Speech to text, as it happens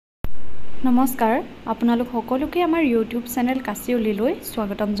নমস্কাৰ আপোনালোক সকলোকে আমাৰ ইউটিউব চেনেল কাছিয়লিলৈ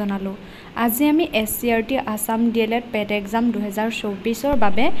স্বাগতম জনালো। আজি আমি SCRT Assam D.el.ed PET Exam 2024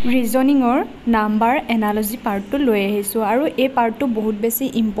 বাবে ৰিজনিংৰ নাম্বাৰ এনালজি পাৰ্টটো লৈ আহিছো আৰু এই পাৰ্টটো বহুত বেছি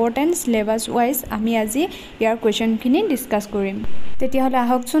ইম্পৰ্টেন্ট সিলেবাস ওয়াইজ আমি আজি ইয়াৰ কোৱেশ্চনখিনি ডিসকাস কৰিম। তেতিয়াহলে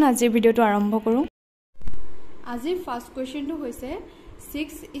আহকচোন আজি ভিডিওটো আৰম্ভ কৰো। আজিৰ ফাৰ্স্ট কোৱেশ্চনটো হৈছে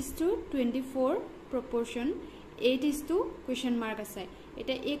 6:24 proportion 8 question mark আছে।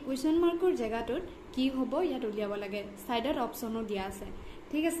 এটা এই question markৰ জায়গাটোত কি হ'ব ইয়াত উলিয়াব লাগে। সাইডত অপচনো দিয়া আছে।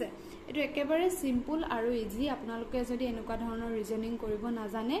 ঠিক আছে, এটো একেবাৰে সিম্পল আৰু ইজি। আপোনালোকে যদি এনেকুৱা ধৰণৰ ৰিজনিং কৰিব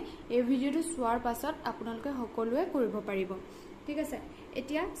নাজানে এই ভিডিওটো চোৱাৰ পাছত আপোনালোকে সকলোৱে কৰিব পাৰিব। ঠিক আছে,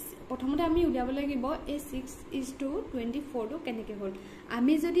 এতিয়া প্ৰথমতে আমি উলিয়াব লাগিব এই 6:24 টো কেনেকৈ হ'ল।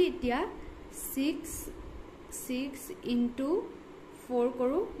 আমি যদি এতিয়া 6 into 4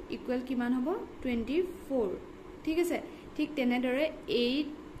 কৰো ইকুৱেল কিমান হ'ব 24। ঠিক আছে, ঠিক তেনেদৰে 8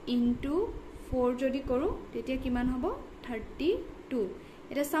 into 4 যদি কৰো তেতিয়া কিমান হ'ব 32।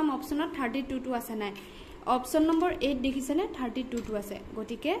 এটা সাম অপচনত 32 টো আছে নাই। অপচন নম্বৰ 8 দেখিছেনে 32 টো আছে,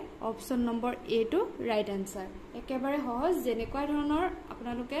 গতিকে অপচন নম্বৰ A টো ৰাইট আনসাৰ। একেবাৰে সহজ। যেনেকুৱা ধৰণৰ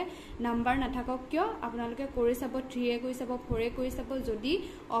আপোনালোকে নাম্বাৰ নাথাকক কিয় আপোনালোকে কৰি চাব, 3 এ কৰি চাব, 4 এ কৰি চাব, যদি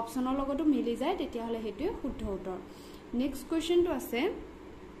অপচনৰ লগতো মিলি যায় তেতিয়াহলে হেতু শুদ্ধ উত্তৰ। নেক্সট কোৱেশ্চনটো আছে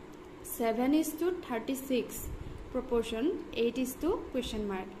 7:36 proportion 8 question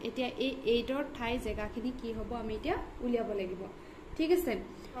mark। এতিয়া এই 8ৰ ঠাই জায়গাখিনি কি হ'ব আমি এতিয়া উলিয়াব লাগিব। ঠিক আছে,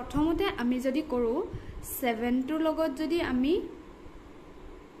 প্ৰথমতে আমি যদি কৰো 7 টোৰ লগত যদি আমি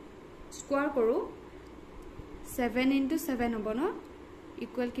স্কয়াৰ কৰো 7 into 7 হ'ব ন,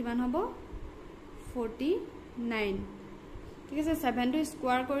 ইকুৱেল কিমান হ'ব 49। ঠিক আছে, 7 টো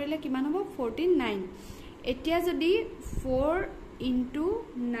স্কয়াৰ কৰিলে কিমান হ'ব 49। এতিয়া যদি 4 into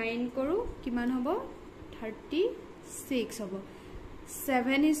 9 কৰো কিমান হ'ব 36 হ'ব।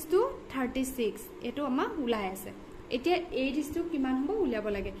 7:36 এটো আমা উলাই আছে। এতিয়া 8 কিমান হ'ব উলিয়াব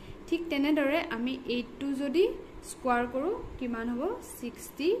লাগে। ঠিক তেনেদৰে আমি 8 টো যদি স্কয়াৰ কৰো কিমান হ'ব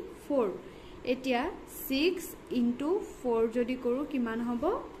 64। এতিয়া 6 into 4 যদি কৰো কিমান হ'ব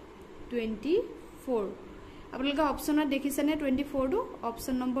 24। আপোনালোকে অপচনত দেখিছেনে 24 টো,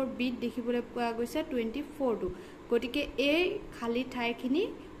 অপচন নম্বৰ B দেখিবলৈ পোৱা গৈছে 24 টো। গতিকে এই খালি ঠাইখিনি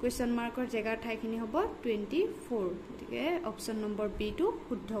কোৱেশ্চন মাৰ্কৰ জায়গাৰ ঠাইখিনি হ'ব 24। গতিকে অপচন নম্বৰ B টো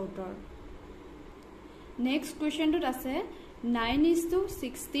শুদ্ধ উত্তৰ। নেক্সট কোৱেশ্চনটোত আছে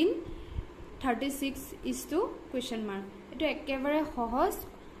 9:16 36 question mark। এটো একেবাৰে সহজ।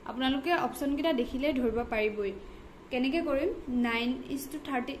 আপোনালোকে অপচন কিটা দেখিলে ধৰিব পাৰিবই। কেনেকে কৰিম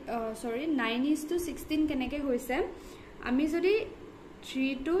 9:16 কেনেকে হৈছে, আমি যদি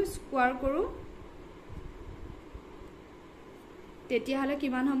 3 টো স্কয়াৰ কৰো তেতিয়া হলে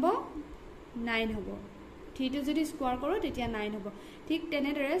কিমান হ'ব 9 হ'ব। 3 টো যদি স্কয়াৰ কৰো তেতিয়া 9 হ'ব। ঠিক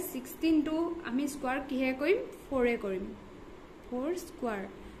তেনেদৰে 16 টো আমি স্কয়াৰ কিহে কৰিম 4 এ কৰিম। 4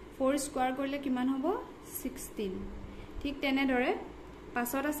 স্কয়াৰ কৰিলে কিমান হ'ব 16। ঠিক তেনেদৰে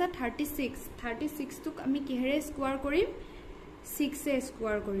পাছত আছে 36 টোক আমি কিহেৰে স্কয়াৰ কৰিম 6 এ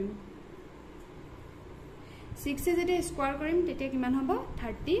স্কয়াৰ কৰিম। 6 এ যদি স্কয়াৰ কৰিম তেতিয়া কিমান হ'ব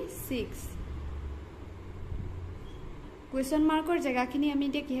 36। কোৱেশ্চন মাৰ্কৰ জায়গাখিনি আমি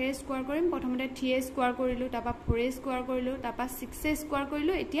এতিয়া কিহেৰে স্কয়াৰ কৰিম, প্ৰথমতে 3 এ স্কয়াৰ কৰিলো, তাৰপা 4 এ স্কয়াৰ কৰিলো, তাৰপা 6 এ স্কয়াৰ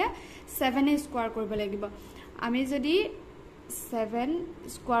কৰিলো, এতিয়া 7 এ স্কয়াৰ কৰিব লাগিব। আমি যদি 7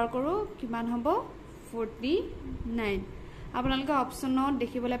 স্কয়াৰ কৰো কিমান হ'ব 49। আপোনালোকে অপচনত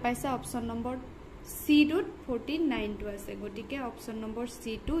দেখিবলৈ পাইছে অপচন নম্বৰ C টোত 49 টো আছে, গতিকে অপচন নম্বৰ C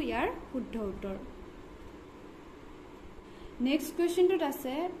টো ইয়াৰ শুদ্ধ উত্তৰ। নেক্সট কোৱেশ্চনটোত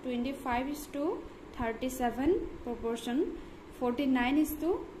আছে 25:37 proportion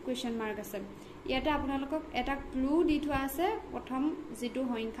 49 question mark আছে। ইয়াতে আপোনালোকক এটা ক্লু দি থোৱা আছে, প্ৰথম যেটো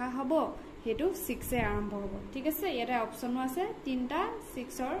সংখ্যা হ'ব হেতু 6 এ আৰম্ভ হ'ব। ঠিক আছে, ইয়াতে অপচনো আছে, তিনটা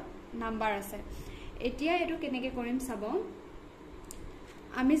 6ৰ নাম্বাৰ আছে। এতিয়া এটো কেনেকে কৰিম চাব।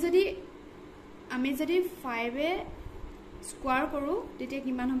 আমি যদি 5 এ স্কয়াৰ কৰো তেতিয়া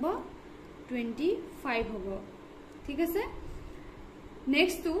কিমান হ'ব 25 হ'ব। ঠিক আছে,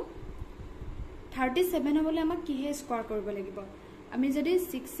 নেক্সট টো 37 হ'বলে আমাক কিহে স্কয়াৰ কৰিব লাগিব। আমি যদি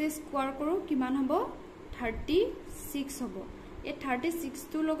 6 এ স্কয়াৰ কৰো কিমান হ'ব 36 হ'ব। এই 36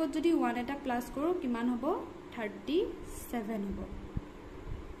 টোৰ লগত যদি 1 এটা প্লাস কৰো কিমান হ'ব 37 হ'ব।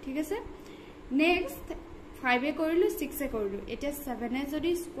 ঠিক আছে, নেক্সট 5 এ কৰিলো 6 এ কৰিলো, এতিয়া 7 এ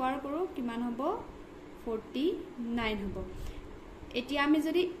যদি স্কয়াৰ কৰো কিমান হ'ব 49 হ'ব। এতিয়া আমি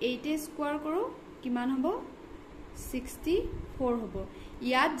যদি 8 এ স্কয়াৰ কৰো কিমান হ'ব 64 হ'ব।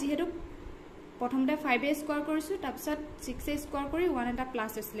 ইয়াত যেহেতু প্ৰথমতে 5 এ স্কয়াৰ কৰিছো তাৰপিছত 6 এ স্কয়াৰ কৰি 1 এটা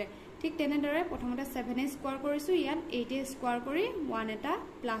প্লাস হৈছিলে, ঠিক তেনেদৰে প্ৰথমতে 7 এ স্কোয়াৰ কৰিছো ইয়াত 8 এ স্কোয়াৰ কৰি 1 এটা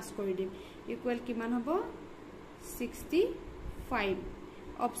প্লাস কৰি দিম ইকুৱেল কিমান হ'ব 65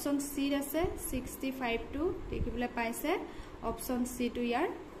 অপচন সি আছে 65 টু দেখিবলৈ পাইছে অপচন সি টু ইয়াৰ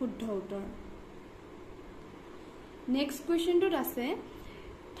শুদ্ধ উত্তৰ নেক্সট কোৱেশ্চনটোত আছে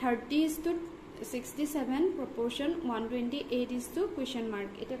 30:67 proportion 128 question mark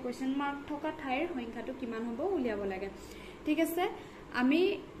এটা question mark থকা ঠাইৰ সংখ্যাটো কিমান হ'ব উলিয়াব লাগে ঠিক আছে আমি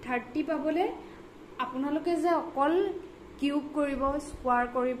 30 পাবলে আপোনালোকে যে অকল কিউব কৰিব স্কোয়াৰ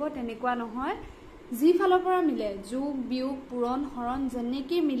কৰিব তেনেকুৱা নহয় যি ফালৰ পৰা মিলে যোগ বিয়োগ পূৰণ হৰণ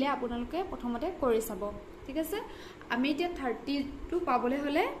যেনেকি মিলে আপোনালোকে প্ৰথমতে কৰি চাব ঠিক আছে আমি এতিয়া 30 টো পাবলে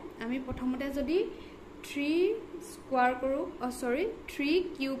হলে আমি প্ৰথমতে যদি 3 স্কোয়াৰ কৰো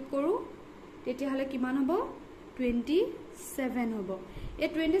 3 কিউব কৰো তেতিয়া হলে কিমান হ'ব 27 হ'ব এই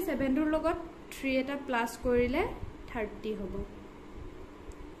 27 ৰ লগত 3 এটা প্লাস কৰিলে 30 হ'ব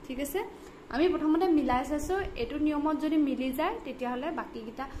ঠিক আছে আমি প্ৰথমতে মিলাই চাইছো এটো নিয়মত যদি মিলি যায় তেতিয়া হলে বাকি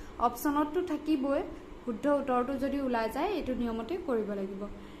কিটা অপচনতটো থাকিবই শুদ্ধ উত্তৰটো যদি ওলাই যায় এটো নিয়মতে কৰিব লাগিব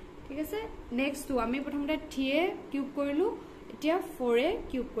ঠিক আছে নেক্সট টু আমি প্ৰথমতে 3 এ কিউব কৰিলো এতিয়া 4 এ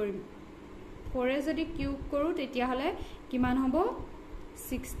কিউব কৰিম 4 এ যদি কিউব কৰো তেতিয়া হলে কিমান হ'ব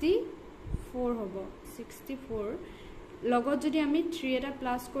 64 হ'ব 64 লগত যদি আমি 3 এটা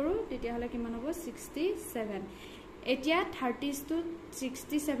প্লাস কৰো তেতিয়া হলে কিমান হ'ব 67 এতিয়া 30 to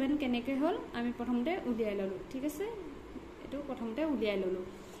 67 কেনেকৈ হল আমি প্ৰথমতে উলিয়াই ললো ঠিক আছে এটো প্ৰথমতে উলিয়াই ললো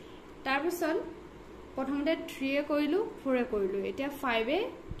তাৰ পিছত প্ৰথমতে 3 এ কৰিলো 4 এ কৰিলো এতিয়া 5 এ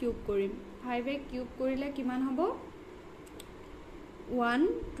কিউব কৰিম 5 এ কিউব কৰিলে কিমান হ'ব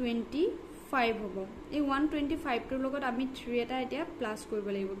 125 হ'ব এই 125 ৰ লগত আমি 3 এটা এতিয়া প্লাস কৰিব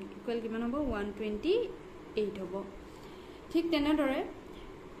লাগিব ইকুৱেল কিমান হ'ব 128 হ'ব ঠিক তেনেদৰে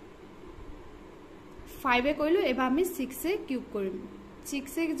 5 এ কৰিলো এবা আমি 6 এ কিউব কৰিম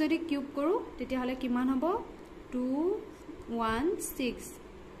 6 এ যদি কিউব কৰো তেতিয়া হলে কিমান হ'ব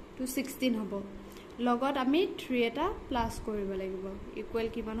 216 হ'ব লগত আমি 3 এটা প্লাস কৰিব লাগিব ইকুৱেল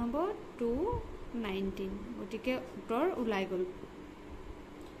কিমান হ'ব 219 গতিকে উত্তৰ ওলাই গল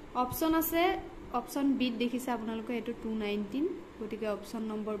অপচন আছে অপচন বি দেখিছে আপোনালোকে এটো 219 গতিকে অপচন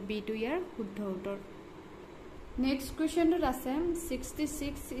নম্বৰ বি টু ইয়াৰ শুদ্ধ উত্তৰ নেক্সট কোৱেশ্চনটোত আছে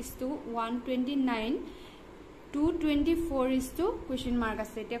 66:129 224 question mark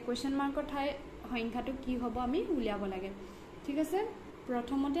আছে এতিয়া question markৰ ঠাই সংখ্যাটো কি হ'ব আমি উলিয়াব লাগে ঠিক আছে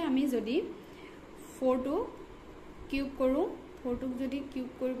প্ৰথমতে আমি যদি 4 টো কিউব কৰো 4 টো যদি কিউব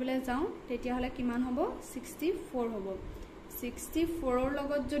কৰিবলৈ যাও তেতিয়া হলে কিমান হ'ব 64 হ'ব 64 ৰ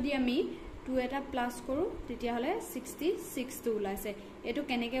লগত যদি আমি 2 এটা প্লাস কৰো তেতিয়া হলে 66 টো ওলাইছে এটো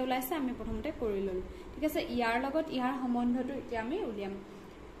কেনেকৈ ওলাইছে আমি প্ৰথমতে কৰি ললো ঠিক আছে ইয়াৰ লগত ইয়াৰ সম্বন্ধটো এতিয়া আমি উলিয়াম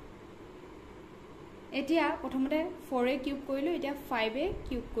এতিয়া প্ৰথমতে 4 এ কিউব কৰিলো এতিয়া 5 এ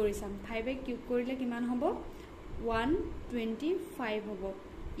কিউব কৰি চাম 5 এ কিউব কৰিলে কিমান হ'ব 125 হ'ব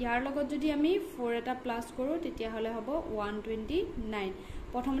ইয়াৰ লগত যদি আমি 4 এটা প্লাস কৰো তেতিয়া হলে হ'ব 129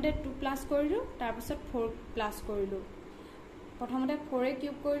 প্ৰথমতে 2 প্লাস কৰিলো তাৰ পিছত 4 প্লাস কৰিলো প্ৰথমতে 4 এ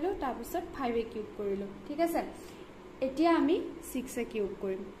কিউব কৰিলো তাৰ পিছত 5 এ কিউব কৰিলো ঠিক আছে এতিয়া আমি 6 এ কিউব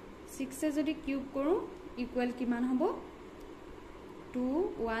কৰিম 6 এ যদি কিউব কৰো ইকুৱেল কিমান হ'ব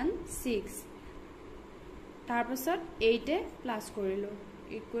 216 তাৰ পিছত 8 এ প্লাস কৰিলো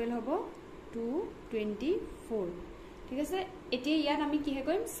ইকুৱেল হ'ব 224 ঠিক আছে এতিয়া ইয়াত আমি কি হে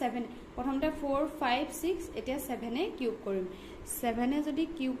কৰিম 7 প্ৰথমতে 4 5 6 এতিয়া 7 এ কিউব কৰিম 7 এ যদি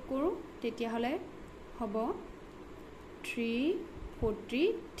কিউব কৰো তেতিয়া হলে হ'ব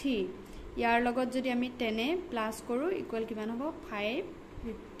 343 ইয়াৰ লগত যদি আমি 10 এ প্লাস কৰো ইকুৱেল কিমান হ'ব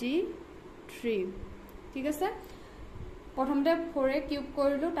 553 ঠিক আছে প্ৰথমতে 4 এ কিউব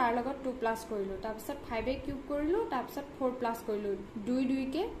কৰিলো তাৰ লগত 2 প্লাস কৰিলো তাৰ পিছত 5 এ কিউব কৰিলো তাৰ পিছত 4 প্লাস কৰিলো 2 2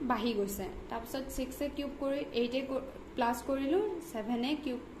 কে বাহি গৈছে তাৰ পিছত 6 এ কিউব কৰি 8 এ প্লাস কৰিলো 7 এ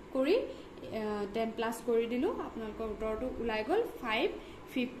কিউব কৰি 10 প্লাস কৰি দিলো আপোনালোকৰ উত্তৰটো ওলাই গল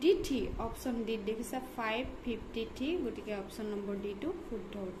 553 অপচন ডি দেখিছে 553 গতিকে অপচন নম্বৰ ডি টু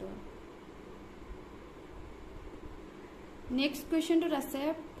শুদ্ধ উত্তৰ নেক্সট কোৱেশ্চনটোত আছে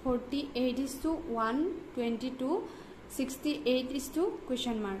 48:122 68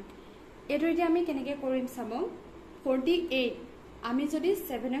 question mark এটো এতিয়া আমি কেনেকৈ কৰিম চাব 48 আমি যদি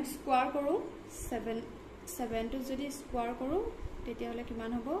 7x স্কয়াৰ কৰো 7 টো যদি স্কয়াৰ কৰো তেতিয়া হলে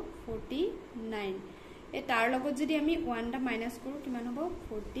কিমান হ'ব 49 এ তাৰ লগত যদি আমি 1 টা মাইনাস কৰো কিমান হ'ব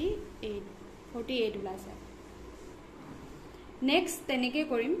 48 ওলাইছে নেক্সট তেনেকৈ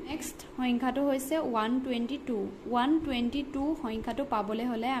কৰিম নেক্সট সংখ্যাটো হৈছে 122 সংখ্যাটো পাবলে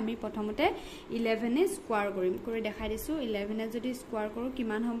হলে আমি প্ৰথমতে 11 এ স্কয়াৰ কৰিম কৰি দেখাই দিছো 11 এ যদি স্কয়াৰ কৰো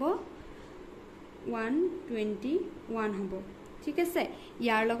কিমান হ'ব 121 হ'ব ঠিক আছে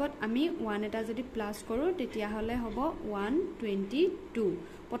ইয়াৰ লগত আমি 1 এটা যদি প্লাস কৰো তেতিয়া হলে হ'ব 122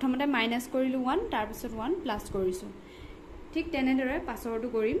 প্ৰথমতে মাইনাস কৰিলো 1 তাৰ পিছত 1 প্লাস কৰিছো ঠিক তেনেদৰে পাছৰটো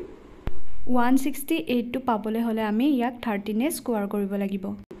কৰিম 168 টো পাবলে হলে আমি ইয়াক 13 এ স্কোয়াৰ কৰিব লাগিব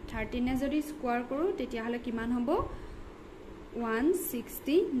 13 এ যদি স্কোয়াৰ কৰো তেতিয়া হলে কিমান হ'ব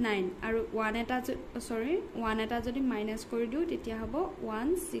 169 আৰু 1 এটা যদি মাইনাস কৰি দিও তেতিয়া হ'ব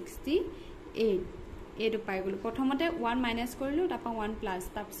 168 এটো পাই গলো প্ৰথমতে 1 মাইনাস কৰিলো তাপা 1 প্লাস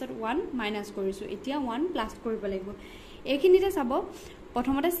তাৰপিছত 1 মাইনাস কৰিছো এতিয়া 1 প্লাস কৰিব লাগিব এইখিনিতে চাব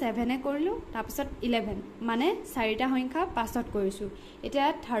প্ৰথমতে 7 এ কৰিলো তাৰপিছত 11 মানে চাৰিটা সংখ্যা পাছত কৰিছো এতিয়া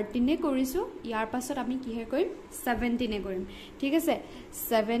 13 এ কৰিছো ইয়াৰ পাছত আমি কিহে কৰিম 17 এ কৰিম ঠিক আছে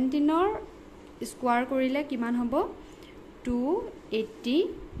 17 ৰ স্কোয়াৰ কৰিলে কিমান হ'ব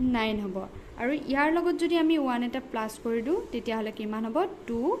 289 হ'ব আৰু ইয়াৰ লগত যদি আমি 1 এটা প্লাস কৰি দিও তেতিয়া হলে কিমান হ'ব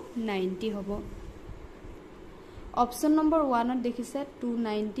 290 হ'ব অপশন নম্বৰ 1 ত দেখিছে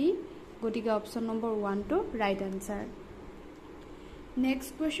 290 গতিকে অপশন নম্বৰ 1 টো ৰাইট আনসাৰ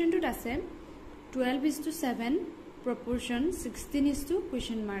নেক্সট কোৱেশ্চনটোত আছে 12:7 proportion 16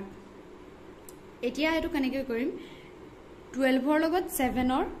 question mark এতিয়া এটো কেনেকৈ কৰিম 12 ৰ লগত 7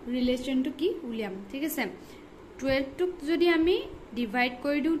 ৰ ৰিলেচনটো কি উলিয়াম ঠিক আছে 12 টোক যদি আমি ডিভাইড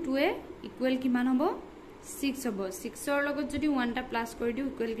কৰি দিও 2 এ ইকুৱেল কিমান হ'ব 6 হ'ব 6 ৰ লগত যদি 1 টা প্লাস কৰি দিও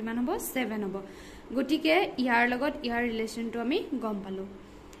ইকুৱেল কিমান হ'ব 7 হ'ব গটিকে ইয়াৰ লগত ইয়াৰ ৰিলেচনটো আমি গম পালো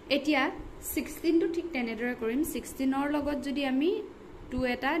এতিয়া 16 টো ঠিক তেনেদৰে কৰিম 16 ৰ লগত যদি আমি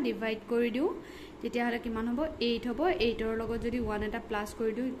 2 এটা ডিভাইড কৰি দিও তেতিয়া হলে কিমান হ'ব 8 হ'ব 8 ৰ লগত যদি 1 এটা প্লাস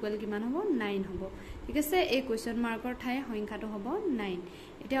কৰি দিও ইকুৱেল কিমান হ'ব 9 হ'ব ঠিক আছে এই কোৱেশ্চন মাৰ্কৰ ঠাই সংখ্যাটো হ'ব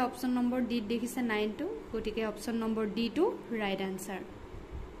 9 এতিয়া অপচন নম্বৰ ডি দেখিছে 9 টো গটিকে অপচন নম্বৰ ডি টো ৰাইট আনসাৰ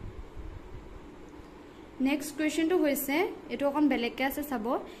নেক্সট কোৱেশ্চনটো হৈছে এটো অকন বেলেগকে আছে চাব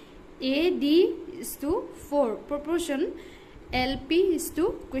AD is to 4 proportion LP is to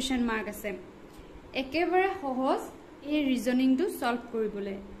question mark আছে একেবাৰে সহজ এই ৰিজনিং টো সলভ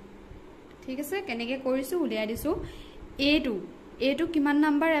কৰিবলৈ ঠিক আছে কেনেকৈ কৰিছো উলিয়াই দিছো A টো কিমান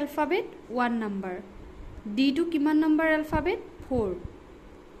নম্বৰ এলফাবেট 1 নম্বৰ D টো কিমান নম্বৰ এলফাবেট 4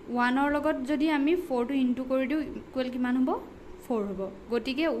 1 ৰ লগত যদি আমি 4 টো ইনটু কৰি দিও ইকুৱেল কিমান হ'ব 4 হ'ব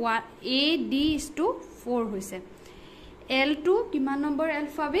গটিকে AD is to 4 হৈছে L টো কিমান নম্বৰ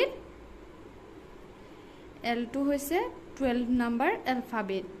এলফাবেট L2 হৈছে 12 number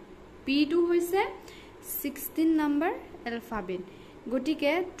alphabet P2 হৈছে 16 number alphabet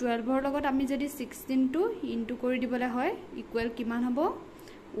গটিকে 12 ৰ লগত আমি যদি 16 টো ইনটু কৰি দিবলে হয় ইকুৱেল কিমান হ'ব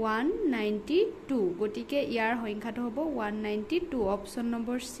 192 গটিকে ইয়াৰ সংখ্যাটো হ'ব 192 অপচন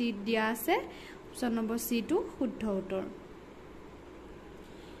নম্বৰ সি দিয়া আছে অপচন নম্বৰ সি টো শুদ্ধ উত্তৰ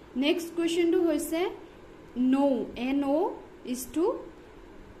নেক্সট কোৱেশ্চনটো হৈছে no is to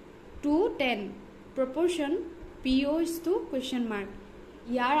 210 proportion PO is to question mark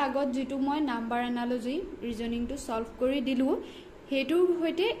ইয়াৰ আগত যেটো মই নাম্বাৰ এনালজি ৰিজনিং টো সলভ কৰি দিলু হেতুৰ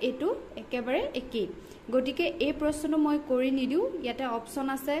হৈতে এটো একেবাৰে একে গটিকে এই প্ৰশ্নটো মই কৰি নিদিও ইয়াতে অপচন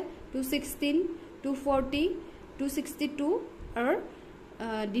আছে 216 240 262 আৰু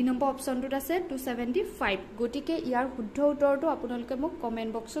ডি নম্বৰ অপচনটোত আছে 275 গটিকে ইয়াৰ শুদ্ধ উত্তৰটো আপোনালোকে মোক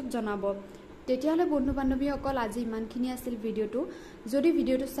কমেন্ট বক্সত জনাব তেতিয়াহলে বন্ধু বান্ধৱীসকল আজি ইমানখিনি আছিল ভিডিওটো যদি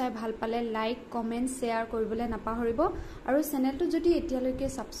ভিডিওটো চাই ভাল পালে লাইক কমেন্ট শেয়াৰ কৰিবলৈ নাপাহৰিব আৰু চেনেলটো যদি এতিয়ালৈকে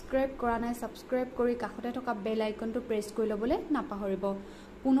সাবস্ক্ৰাইব কৰা নাই সাবস্ক্ৰাইব কৰি কাষতে থকা বেল আইকনটো প্ৰেছ কৰি লবলৈ নাপাহৰিব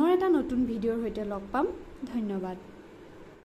পুনৰ এটা নতুন ভিডিওৰ সৈতে লগ পাম ধন্যবাদ